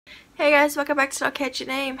Hey guys, welcome back to I'll Catch Your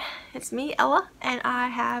Name. It's me, Ella, and I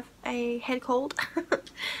have a head cold,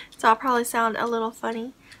 so I'll probably sound a little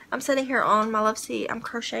funny. I'm sitting here on my love seat. I'm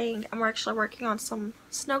crocheting. I'm actually working on some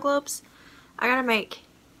snow globes. I'm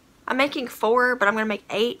making 4, but I'm gonna make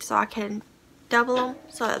 8 so I can double them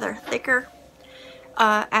so that they're thicker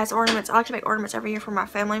as ornaments. I like to make ornaments every year for my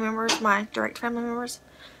family members, my direct family members,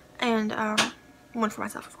 and one for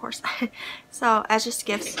myself, of course. So as just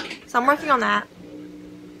gifts. So I'm working on that.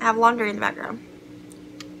 I have laundry in the background.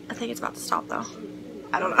 I think it's about to stop though.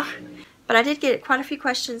 I don't know. But I did get quite a few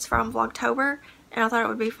questions from Vlogtober, and I thought it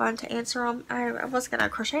would be fun to answer them. I was going to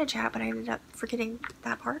crochet a chat, but I ended up forgetting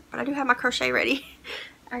that part. But I do have my crochet ready.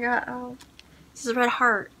 I got, this is a red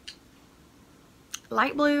heart.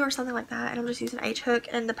 Light blue or something like that. And I'm just using H hook.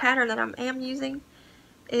 And the pattern that I am using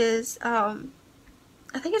is, I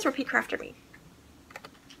think it's Repeat Crafter Me.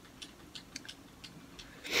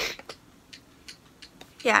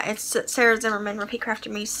 Yeah, it's Sarah Zimmerman Repeat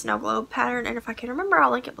Crafter Me Snow Globe pattern, and if I can remember,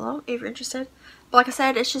 I'll link it below if you're interested. But like I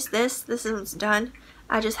said, it's just this. This isn't done.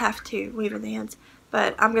 I just have to weave in the ends.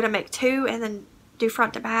 But I'm gonna make 2 and then do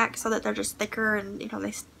front to back so that they're just thicker and you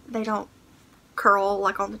know they don't curl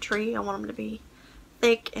like on the tree. I want them to be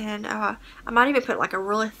thick, and I might even put like a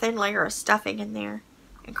really thin layer of stuffing in there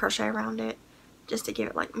and crochet around it just to give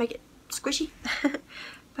it like make it squishy.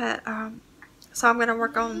 But so I'm going to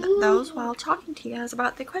work on those while talking to you guys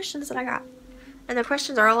about the questions that I got. And the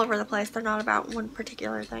questions are all over the place. They're not about one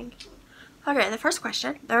particular thing. Okay, the first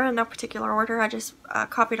question. They're in no particular order. I just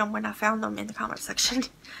copied them when I found them in the comment section.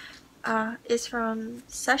 Is from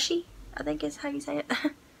Sushi, I think is how you say it.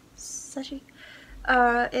 Sushi.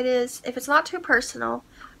 It is, if it's not too personal,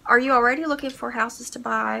 are you already looking for houses to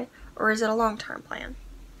buy, or is it a long-term plan?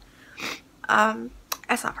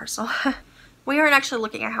 That's not personal. We aren't actually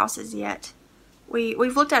looking at houses yet.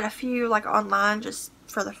 We've looked at a few like online just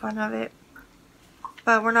for the fun of it,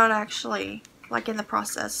 but we're not actually like in the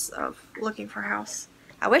process of looking for a house.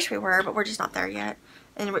 I wish we were, but we're just not there yet.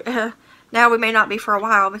 And now we may not be for a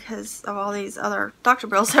while because of all these other doctor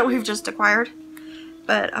bills that we've just acquired.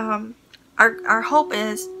 But our hope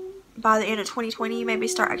is by the end of 2020 maybe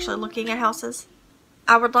start actually looking at houses.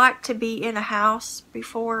 I would like to be in a house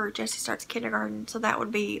before Jessie starts kindergarten, so that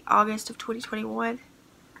would be August of 2021.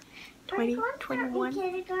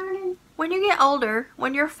 2021. When you get older,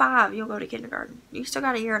 when you're 5, you'll go to kindergarten. You still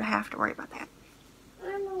got a year and a half to worry about that.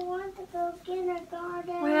 I don't want to go to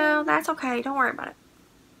kindergarten. Well, that's okay. Don't worry about it.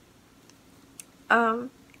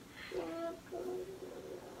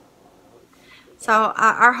 So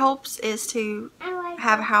our hopes is to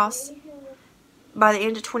have a house by the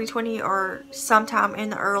end of 2020 or sometime in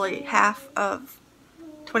the early half of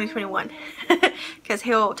 2021. Because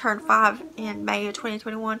he'll turn 5 in May of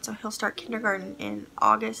 2021, so he'll start kindergarten in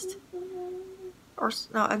August or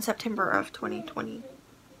no, in September of 2021.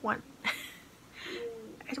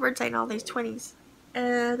 It's weird saying all these 20s.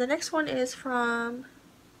 The next one is from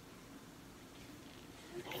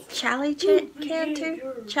Charlie Cantu. I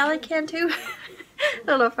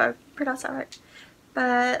don't know if I pronounced that right,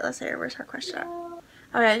 but let's see. Where's her question at?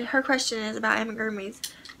 Okay, her question is about amigurumis.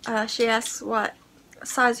 She asks what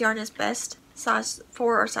size yarn is best, size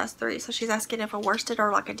 4 or size 3. So she's asking if a worsted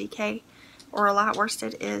or like a DK or a light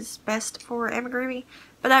worsted is best for amigurumi.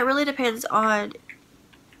 But that really depends on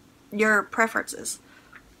your preferences.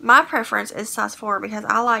 My preference is size 4 because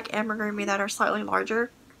I like amigurumi that are slightly larger.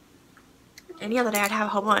 And the other day I'd have a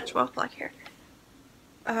whole bunch. Well, like here.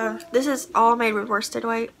 This is all made with worsted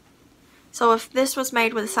weight. So if this was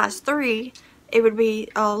made with a size 3, it would be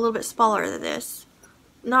a little bit smaller than this.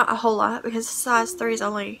 Not a whole lot, because size 3 is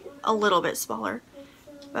only a little bit smaller.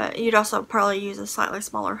 But you'd also probably use a slightly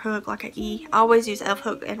smaller hook, like an E. I always use F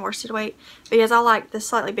hook and worsted weight, because I like the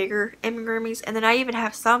slightly bigger amigurumis. And then I even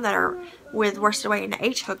have some that are with worsted weight and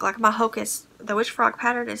H hook. Like my hook is, the Witch Frog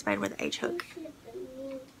pattern is made with H hook.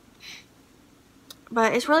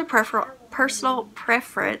 But it's really personal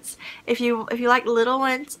preference. If you like little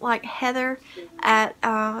ones, like Heather at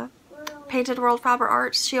Painted World Fiber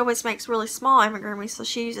Arts, she always makes really small amigurumis, so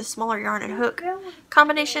she uses smaller yarn and hook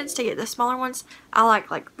combinations to get the smaller ones. I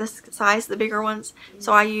like this size, the bigger ones,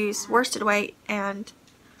 so I use worsted weight and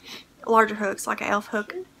larger hooks like an Elf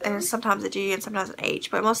hook, and sometimes a G and sometimes an H,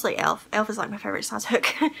 but mostly Elf. Elf is like my favorite size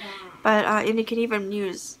hook. But and you can even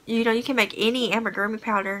use, you know, you can make any amigurumi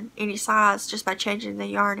pattern any size just by changing the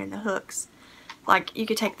yarn and the hooks. Like you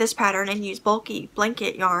could take this pattern and use bulky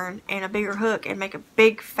blanket yarn and a bigger hook and make a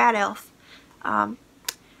big fat elf.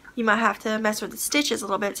 You might have to mess with the stitches a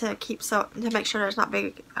little bit to make sure there's not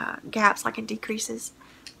big gaps like in decreases.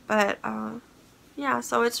 But yeah,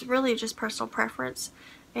 so it's really just personal preference.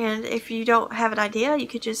 And if you don't have an idea, you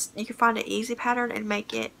could find an easy pattern and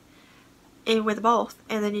make it in with both,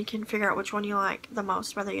 and then you can figure out which one you like the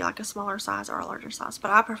most, whether you like a smaller size or a larger size. But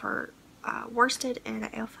I prefer worsted, and an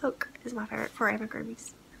elf hook is my favorite for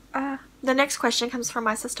amigurumis. The next question comes from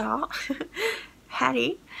my sister,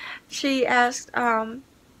 Hattie. She asked,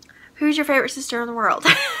 who's your favorite sister in the world?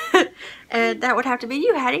 And that would have to be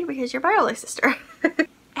you, Hattie, because you're my only sister.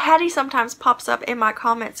 Hattie sometimes pops up in my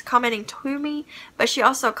comments commenting to me, but she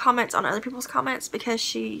also comments on other people's comments because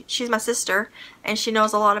she's my sister and she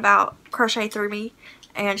knows a lot about crochet through me,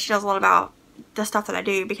 and she knows a lot about the stuff that I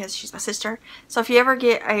do because she's my sister. So if you ever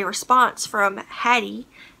get a response from Hattie,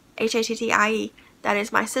 Hattie, that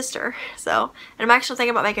is my sister. So, and I'm actually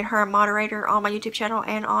thinking about making her a moderator on my YouTube channel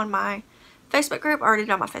and on my Facebook group. I already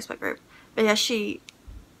know my Facebook group because she,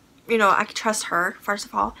 you know, I can trust her first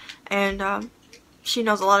of all, and she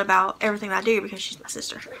knows a lot about everything I do because she's my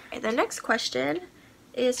sister. Okay, the next question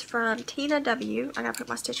is from Tina W. I gotta put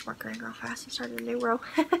my stitch marker in real fast. I'm starting a new row.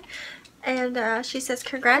 And she says,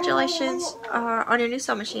 congratulations on your new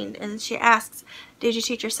sewing machine. And she asks, did you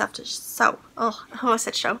teach yourself to sew? Oh, I almost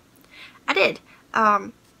said show. I did.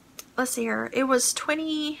 Let's see here. It was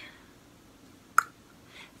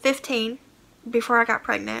 2015 before I got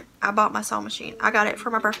pregnant. I bought my sewing machine. I got it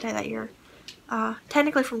for my birthday that year.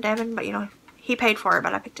 Technically from Devin, but you know, he paid for it,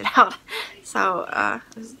 but I picked it out. So,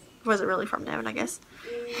 it wasn't really from Devin, I guess.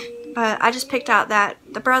 But I just picked out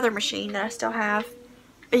the brother machine that I still have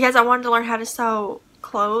because I wanted to learn how to sew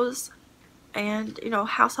clothes and, you know,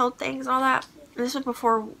 household things and all that. This was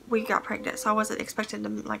before we got pregnant, so I wasn't expecting to,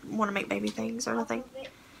 like, want to make baby things or nothing.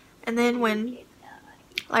 And then later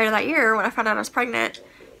that year, when I found out I was pregnant,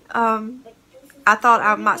 I thought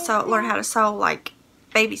I might learn how to sew, like,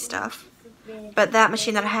 baby stuff. But that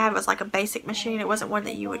machine that I had was like a basic machine. It wasn't one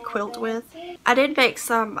that you would quilt with. I did make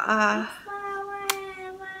some, what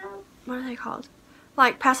are they called?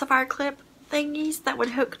 Like pacifier clip thingies that would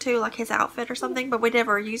hook to like his outfit or something. But we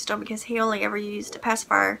never used them because he only ever used a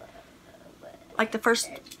pacifier like the first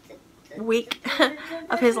week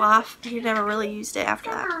of his life. He never really used it after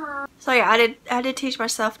that. So yeah, I did teach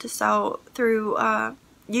myself to sew through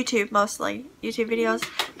YouTube, mostly YouTube videos.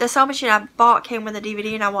 The sewing machine I bought came with a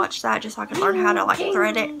DVD, and I watched that just so I could learn how to like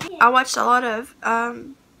thread it. I watched a lot of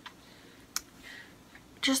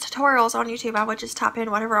just tutorials on YouTube. I would just type in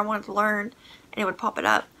whatever I wanted to learn and it would pop it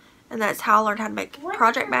up, and that's how I learned how to make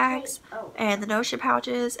project bags and the notion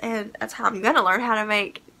pouches, and that's how I'm gonna learn how to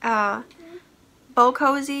make bow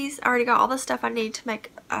cozies. I already got all the stuff I need to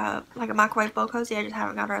make like a microwave bow cozy. I just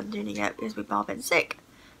haven't got around to doing it yet because we've all been sick.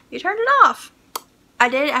 You turned it off. I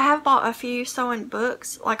have bought a few sewing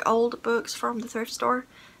books, like old books from the thrift store,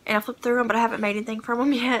 and I flipped through them, but I haven't made anything from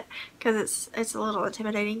them yet because it's a little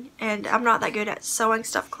intimidating, and I'm not that good at sewing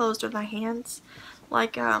stuff closed with my hands.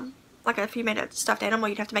 Like if you made a stuffed animal,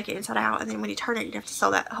 you'd have to make it inside out, and then when you turn it, you'd have to sew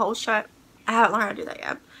that hole shut. I haven't learned how to do that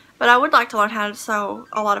yet, but I would like to learn how to sew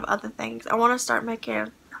a lot of other things. I want to start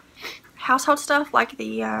making household stuff, like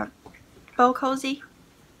the bow cozy.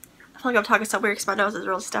 I feel like I'm talking so weird because my nose is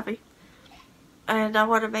really stuffy. And I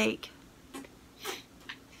want to make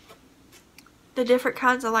the different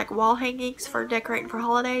kinds of like wall hangings for decorating for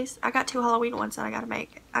holidays. I got 2 Halloween ones that I gotta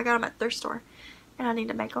make. I got them at the thrift store, and I need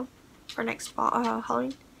to make them for next fall,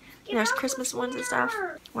 Halloween. And there's Christmas ones and stuff.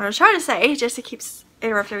 What I'm trying to say, Jesse keeps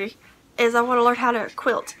interrupting me, is I want to learn how to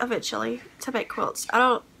quilt eventually, to make quilts. I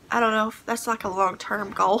don't know if that's like a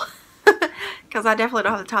long-term goal because I definitely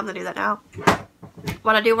don't have the time to do that now.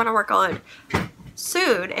 What I do want to work on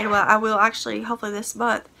soon, and what I will actually hopefully this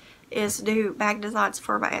month, is do bag designs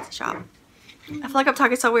for my Etsy shop. I feel like I'm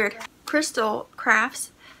talking so weird. Crystal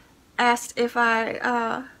Crafts asked if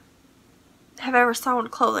I have ever sewn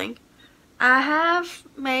clothing. I have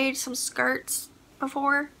made some skirts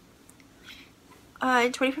before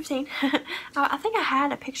in 2015. I think I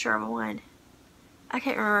had a picture of one. I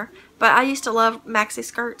can't remember, but I used to love maxi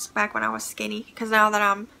skirts back when I was skinny, because now that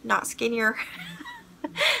I'm not skinnier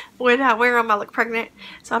when I wear them I look pregnant,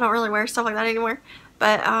 so I don't really wear stuff like that anymore.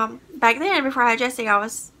 But back then, before I had Jessie, I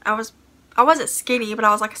wasn't skinny, but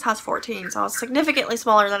I was like a size 14, so I was significantly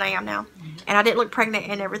smaller than I am now, and I didn't look pregnant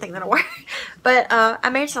in everything that I wear. But I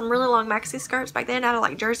made some really long maxi skirts back then out of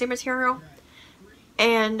like jersey material,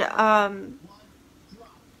 and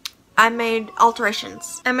I made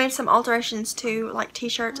alterations. I made some alterations to like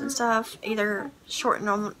t-shirts and stuff, either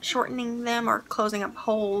shortening them or closing up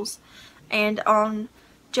holes. And on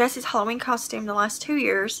Jesse's Halloween costume the last 2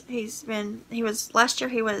 years, last year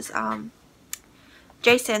he was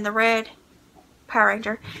Jason, the red Power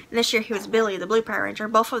Ranger, and this year he was Billy, the blue Power Ranger.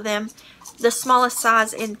 Both of them, the smallest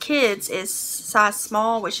size in kids is size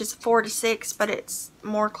small, which is 4 to 6, but it's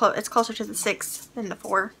it's closer to the 6 than the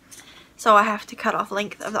 4. So I have to cut off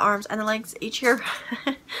length of the arms and the legs each year.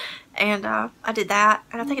 And I did that,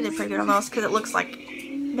 and I think I did pretty good on those because it looks like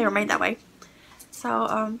they were made that way.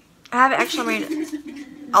 So I haven't actually made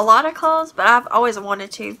a lot of clothes, but I've always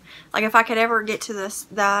wanted to. Like, if I could ever get to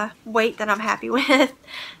the weight that I'm happy with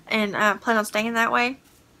and plan on staying that way,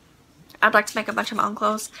 I'd like to make a bunch of my own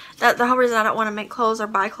clothes. The whole reason I don't want to make clothes or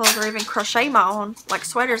buy clothes or even crochet my own, like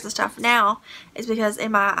sweaters and stuff now, is because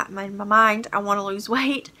in my mind I want to lose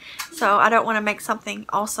weight. So I don't want to make something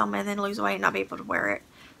awesome and then lose weight and not be able to wear it.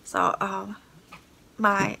 So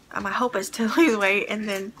my hope is to lose weight and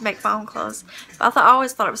then make my own clothes. But I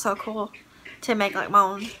always thought it was so cool to make like my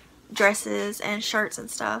own dresses and shirts and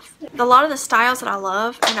stuff. A lot of the styles that I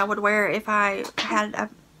love and I would wear if I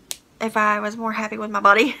was more happy with my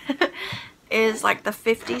body is like the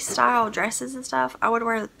 50s style dresses and stuff. I would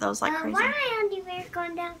wear those like crazy. Why are my underwear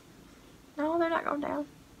going down? No, they're not going down.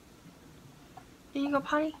 Can you go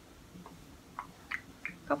potty?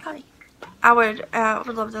 Go potty. I would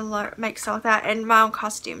love to make stuff like that and my own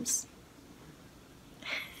costumes.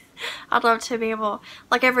 I'd love to be able,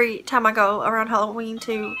 like every time I go around Halloween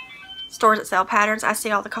to stores that sell patterns, I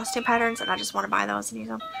see all the costume patterns and I just want to buy those and use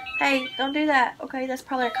them. Hey, don't do that. Okay, that's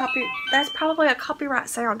probably a copyright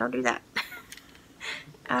sound. Don't do that.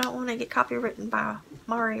 I don't want to get copywritten by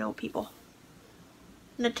Mario people.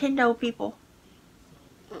 Nintendo people.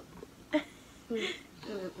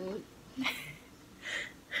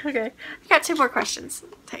 Okay, I got 2 more questions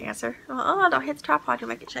to answer. Oh, don't hit the tripod, you'll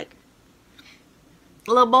make it shake.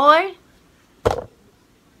 Little boy. The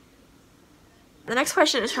next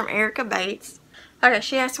question is from Erica Bates. Okay,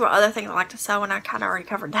 she asked what other things I like to sew, and I kind of already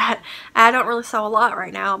covered that. I don't really sew a lot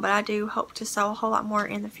right now, but I do hope to sew a whole lot more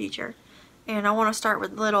in the future. And I want to start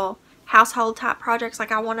with little household type projects.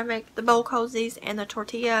 Like I want to make the bowl cozies and the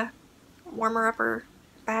tortilla warmer upper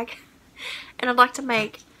bag. And I'd like to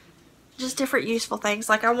make just different useful things.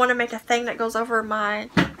 Like I want to make a thing that goes over my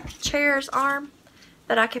chair's arm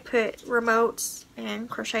that I could put remotes and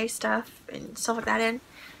crochet stuff and stuff like that in.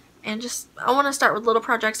 And just, I want to start with little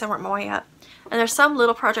projects and work my way up. And there's some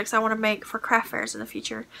little projects I want to make for craft fairs in the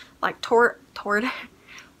future. Like cord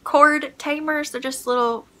tamers. They're just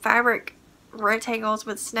little fabric rectangles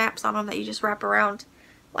with snaps on them that you just wrap around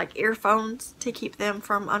like earphones to keep them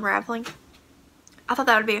from unraveling. I thought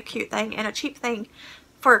that would be a cute thing and a cheap thing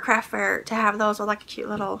for a craft fair to have those with like a cute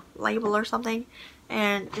little label or something.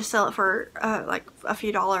 And just sell it for like a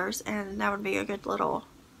few dollars, and that would be a good little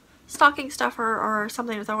stocking stuffer or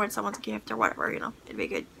something to throw in someone's gift or whatever, you know. It'd be a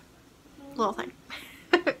good little thing.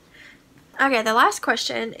 Okay, the last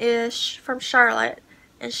question is from Charlotte,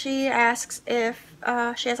 and she asks if,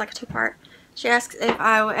 she has like a 2-part. She asks if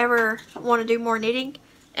I will ever want to do more knitting,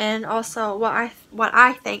 and also what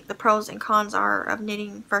I think the pros and cons are of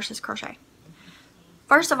knitting versus crochet.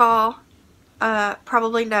 First of all,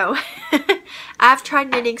 probably no. I've tried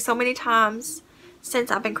knitting so many times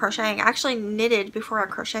since I've been crocheting. I actually knitted before I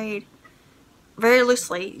crocheted. Very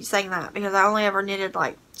loosely saying that because I only ever knitted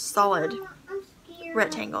like solid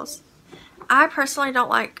rectangles. I personally don't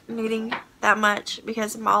like knitting that much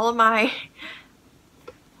because all of my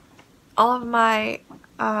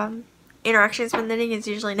interactions with knitting is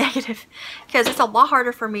usually negative because it's a lot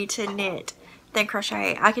harder for me to knit than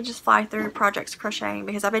crochet. I can just fly through projects crocheting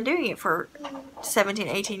because I've been doing it for 17,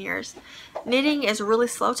 18 years. Knitting is really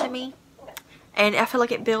slow to me, and I feel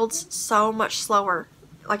like it builds so much slower,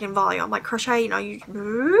 like in volume. Like crochet, you know, you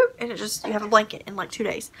have a blanket in like 2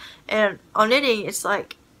 days. And on knitting, it's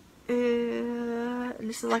like, and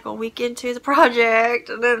this is like a week into the project,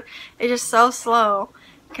 and then it's just so slow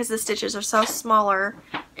because the stitches are so smaller.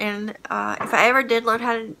 And if I ever did learn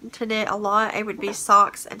how to knit a lot, it would be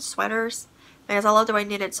socks and sweaters. Because I love the way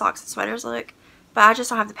knitted socks and sweaters look. But I just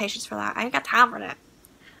don't have the patience for that. I ain't got time for that.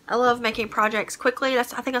 I love making projects quickly. I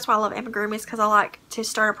think that's why I love amigurumis, because I like to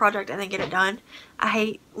start a project and then get it done. I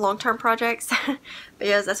hate long-term projects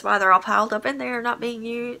because that's why they're all piled up in there, not being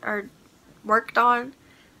used or worked on.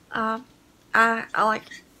 I like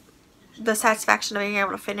the satisfaction of being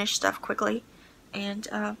able to finish stuff quickly. And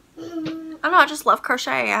I don't know, I just love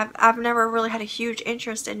crochet. I've never really had a huge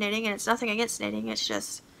interest in knitting, and it's nothing against knitting. It's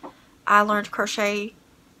just I learned crochet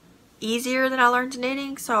easier than I learned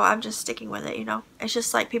knitting, so I'm just sticking with it, you know. It's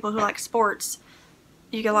just like people who like sports.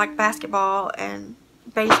 You can like basketball and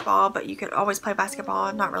baseball, but you could always play basketball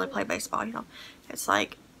and not really play baseball, you know. It's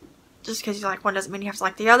like, just because you like one doesn't mean you have to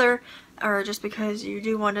like the other, or just because you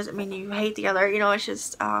do one doesn't mean you hate the other, you know. It's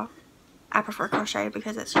just, I prefer crochet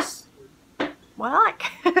because it's just what I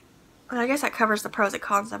like. I guess that covers the pros and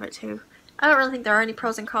cons of it too. I don't really think there are any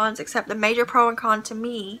pros and cons, except the major pro and con to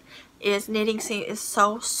me is knitting is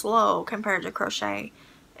so slow compared to crochet.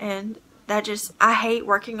 And that just, I hate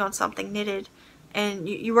working on something knitted and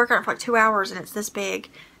you work on it for like 2 hours and it's this big.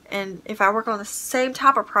 And if I work on the same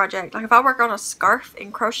type of project, like if I work on a scarf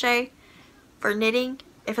in crochet for knitting,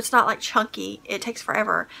 if it's not like chunky, it takes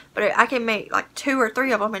forever. But I can make like 2 or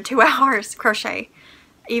 3 of them in 2 hours crochet,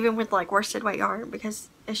 even with like worsted weight yarn, because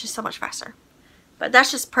it's just so much faster. But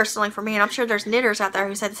that's just personally for me, and I'm sure there's knitters out there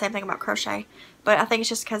who say the same thing about crochet. But I think it's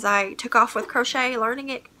just because I took off with crochet, learning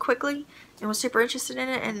it quickly, and was super interested in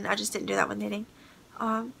it, and I just didn't do that with knitting.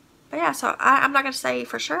 But yeah, so I'm not going to say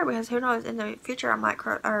for sure, because who knows, in the future I might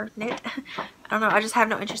knit. I don't know, I just have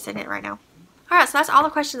no interest in it right now. Alright, so that's all the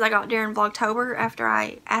questions I got during Vlogtober after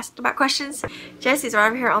I asked about questions. Jesse's right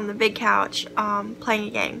over here on the big couch playing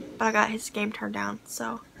a game, but I got his game turned down,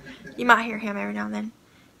 so you might hear him every now and then.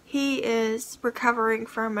 He is recovering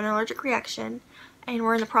from an allergic reaction, and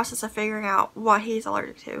we're in the process of figuring out what he's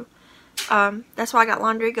allergic to. That's why I got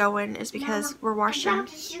laundry going, is because we're washing. I'm about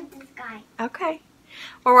to shoot this guy. Okay.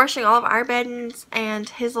 We're washing all of our beddings and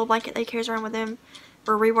his little blanket that he carries around with him.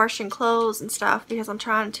 We're rewashing clothes and stuff because I'm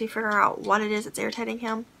trying to figure out what it is that's irritating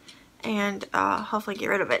him and hopefully get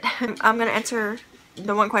rid of it. I'm going to answer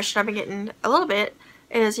the one question I've been getting a little bit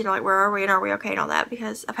is, you know, like where are we and are we okay and all that,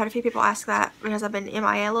 because I've had a few people ask that because I've been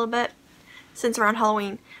MIA a little bit since around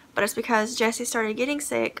Halloween. But it's because Jesse started getting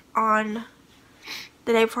sick on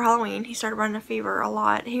the day before Halloween. He started running a fever a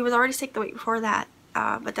lot. He was already sick the week before that.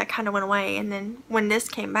 But that kind of went away, and then when this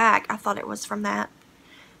came back, I thought it was from that,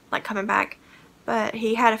 like coming back. But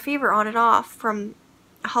he had a fever on and off from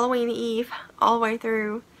Halloween Eve all the way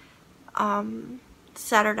through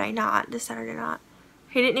Saturday night. This Saturday night,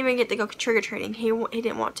 he didn't even get to go trick-or-treating. He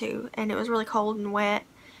didn't want to, and it was really cold and wet,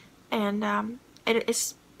 and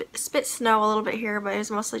it spit snow a little bit here, but it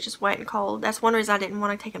was mostly just wet and cold. That's one reason I didn't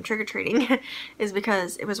want to take him trick-or-treating is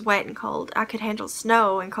because it was wet and cold. I could handle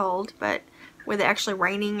snow and cold, but with it actually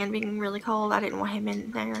raining and being really cold, I didn't want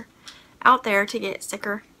him out there to get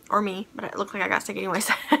sicker, or me, but it looked like I got sick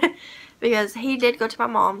anyways. Because he did go to my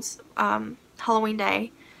mom's Halloween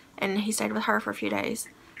day, and he stayed with her for a few days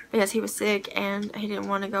because he was sick and he didn't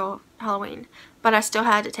want to go Halloween. But I still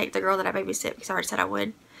had to take the girl that I babysit because I already said I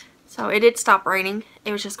would. So it did stop raining.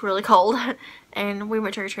 It was just really cold, and we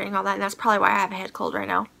went trick-or-treating all that, and that's probably why I have a head cold right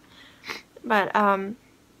now. But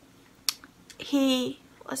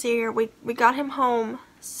let's see here, we got him home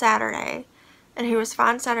Saturday, and he was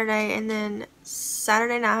fine Saturday, and then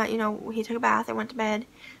Saturday night, you know, he took a bath and went to bed,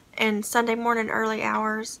 and Sunday morning early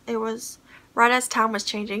hours, it was right as time was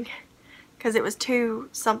changing, because it was 2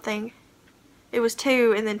 something, it was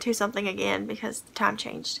 2 and then 2 something again because the time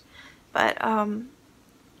changed. But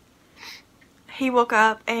he woke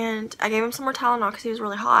up, and I gave him some more Tylenol because he was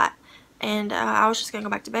really hot, and I was just going to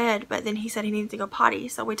go back to bed, but then he said he needed to go potty,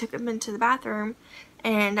 so we took him into the bathroom.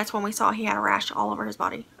 And that's when we saw he had a rash all over his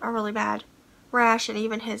body. A really bad rash, and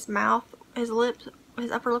even his mouth, his lips, his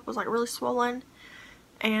upper lip was like really swollen.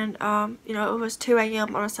 And, you know, it was 2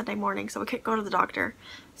 a.m. on a Sunday morning, so we couldn't go to the doctor.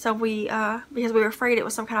 So we, because we were afraid it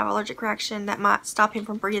was some kind of allergic reaction that might stop him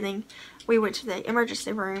from breathing, we went to the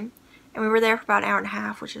emergency room. And we were there for about an hour and a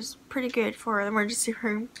half, which is pretty good for an emergency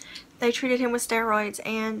room. They treated him with steroids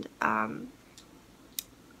and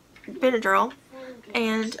Benadryl.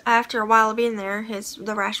 And after a while of being there,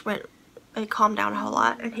 the rash it calmed down a whole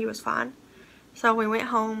lot, and he was fine. So we went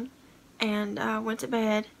home and went to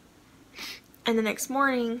bed. And the next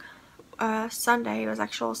morning, Sunday, it was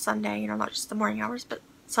actual Sunday, you know, not just the morning hours, but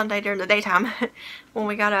Sunday during the daytime, when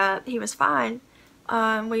we got up, he was fine.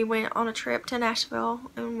 We went on a trip to Nashville,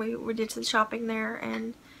 and we did some shopping there,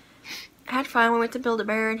 and had fun. We went to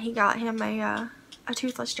Build-A-Bear, and he got him a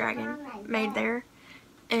toothless dragon made there.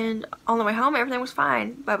 And on the way home, everything was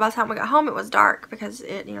fine. But by the time we got home, it was dark because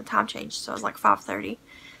it, you know, time changed. So it was like 5:30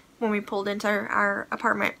 when we pulled into our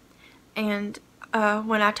apartment. And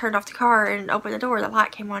when I turned off the car and opened the door, the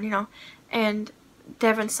light came on, you know. And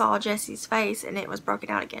Devin saw Jesse's face, and it was broken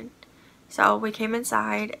out again. So we came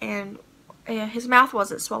inside, and his mouth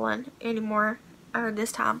wasn't swollen anymore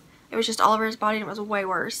this time. It was just all over his body, and it was way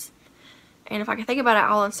worse. And if I can think about it,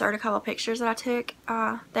 I'll insert a couple of pictures that I took.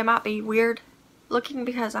 They might be weird looking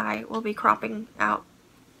because I will be cropping out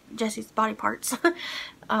Jesse's body parts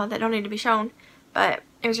that don't need to be shown. But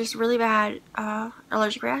it was just really bad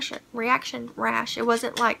allergic reaction rash. It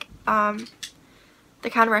wasn't like the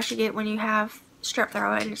kind of rash you get when you have strep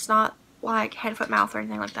throat, and it's not like head, foot, mouth or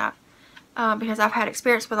anything like that. Because I've had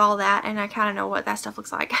experience with all that, and I kind of know what that stuff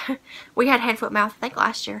looks like. We had hand, foot, mouth, I think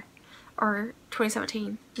last year, or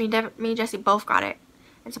 2017. Me and Jesse both got it.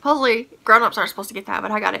 And supposedly grown-ups aren't supposed to get that,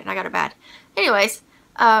 but I got it and I got it bad. Anyways,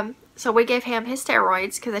 so we gave him his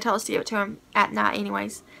steroids because they told us to give it to him at night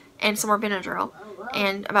anyways, and some more Benadryl.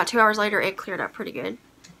 And about 2 hours later, it cleared up pretty good.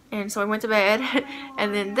 And so we went to bed.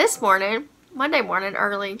 And then this morning, Monday morning,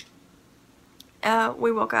 early,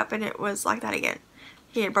 we woke up and it was like that again.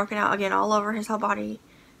 He had broken out again all over his whole body.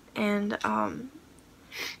 And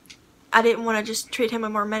I didn't want to just treat him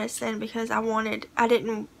with more medicine because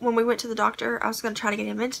when we went to the doctor, I was going to try to get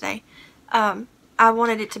him in today. I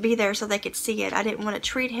wanted it to be there so they could see it. I didn't want to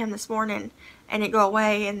treat him this morning and it go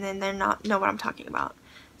away and then they're not know what I'm talking about.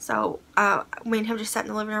 So me and him just sat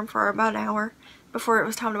in the living room for about an hour before it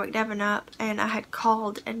was time to wake Devin up, and I had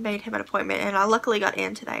called and made him an appointment, and I luckily got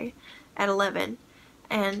in today at 11.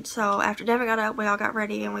 And so after Devin got up, we all got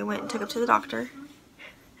ready and we went and took him to the doctor.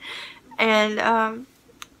 And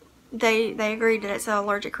they agreed that it's an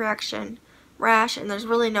allergic reaction rash, and there's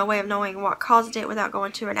really no way of knowing what caused it without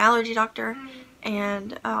going to an allergy doctor.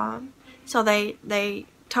 And so they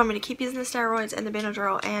told me to keep using the steroids and the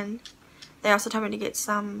Benadryl, and they also told me to get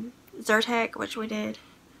some Zyrtec, which we did,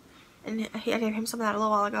 and I gave him some of that a little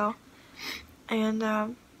while ago,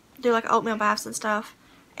 and do like oatmeal baths and stuff,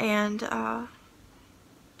 and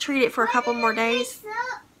treat it for a couple more days.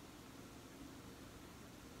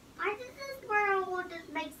 Why does this world want this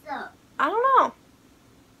mixed up? I don't know.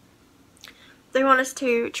 They want us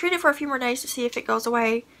to treat it for a few more days to see if it goes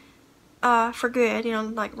away for good, you know,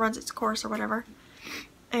 like runs its course or whatever.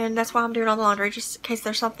 And that's why I'm doing all the laundry, just in case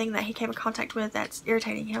there's something that he came in contact with that's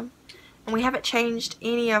irritating him. And we haven't changed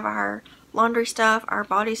any of our laundry stuff, our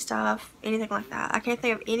body stuff, anything like that. I can't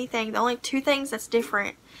think of anything. The only two things that's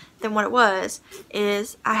different than what it was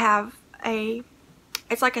is I have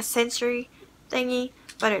it's like a sensory thingy,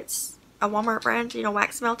 but it's a Walmart brand, you know,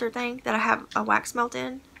 wax melter thing that I have a wax melt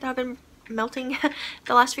in that I've been melting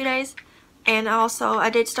the last few days. And also I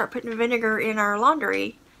did start putting vinegar in our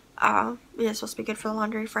laundry. It's supposed to be good for the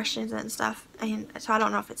laundry, freshens it and stuff, and so I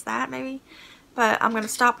don't know if it's that maybe, but I'm going to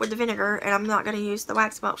stop with the vinegar and I'm not going to use the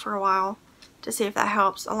wax melt for a while to see if that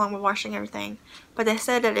helps along with washing everything. But they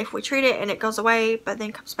said that if we treat it and it goes away but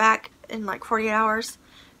then comes back in like 48 hours,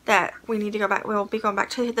 that we need to go back, we'll be going back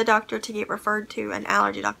to the doctor to get referred to an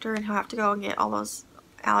allergy doctor, and he'll have to go and get all those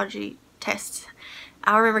allergy tests.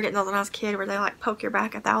 I remember getting those when I was a kid where they like poke your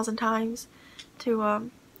back 1,000 times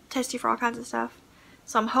to test you for all kinds of stuff.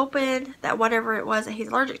 So I'm hoping that whatever it was that he's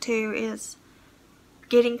allergic to is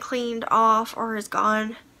getting cleaned off or is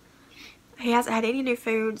gone. He hasn't had any new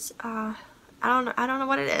foods. I don't know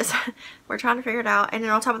what it is. We're trying to figure it out. And then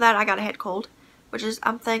on top of that, I got a head cold, which is,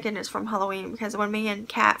 I'm thinking it's from Halloween, because when me and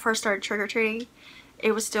Kat first started trick-or-treating,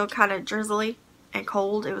 it was still kind of drizzly and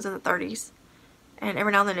cold. It was in the 30s. And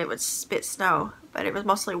every now and then it would spit snow, but it was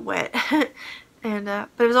mostly wet. And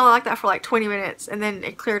but it was only like that for like 20 minutes, and then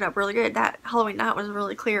it cleared up really good. That Halloween night was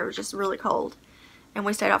really clear. It was just really cold, and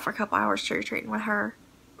we stayed out for a couple hours trick-or-treating with her.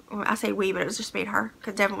 Well, I say we, but it was just me and her,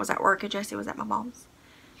 because Devin was at work and Jesse was at my mom's.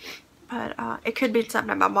 But it could be something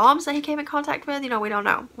at my mom's that he came in contact with. You know, we don't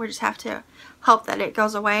know. We just have to hope that it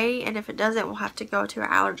goes away, and if it doesn't, we'll have to go to an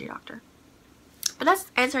allergy doctor. But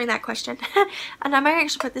that's answering that question. And I may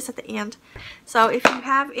actually put this at the end. So if you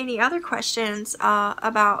have any other questions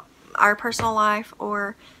about our personal life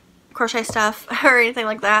or crochet stuff or anything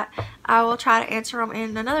like that, I will try to answer them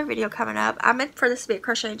in another video coming up. I meant for this to be a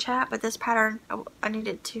crochet chat, but this pattern, I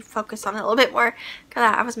needed to focus on it a little bit more because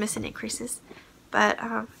I was missing increases. But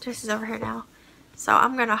Jesse's over here now, so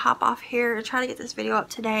I'm gonna hop off here and try to get this video up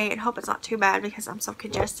today, and hope it's not too bad because I'm so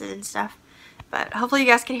congested and stuff. But hopefully you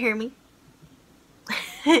guys can hear me.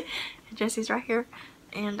 Jesse's right here.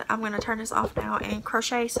 And I'm going to turn this off now and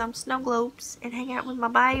crochet some snow globes and hang out with my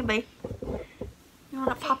baby. You want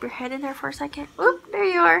to pop your head in there for a second? Oop, there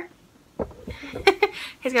you are.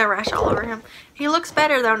 He's got a rash all over him. He looks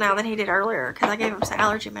better though now than he did earlier, because I gave him some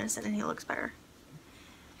allergy medicine and he looks better.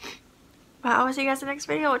 But I will see you guys in the next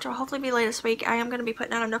video, which will hopefully be late this week. I am going to be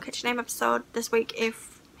putting out a No Kitchen Name episode this week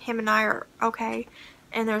if him and I are okay.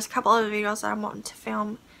 And there's a couple other videos that I'm wanting to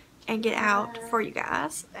film and get out for you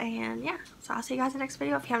guys. And yeah, so I'll see you guys in the next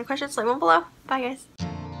video. If you have any questions, leave them below. Bye guys.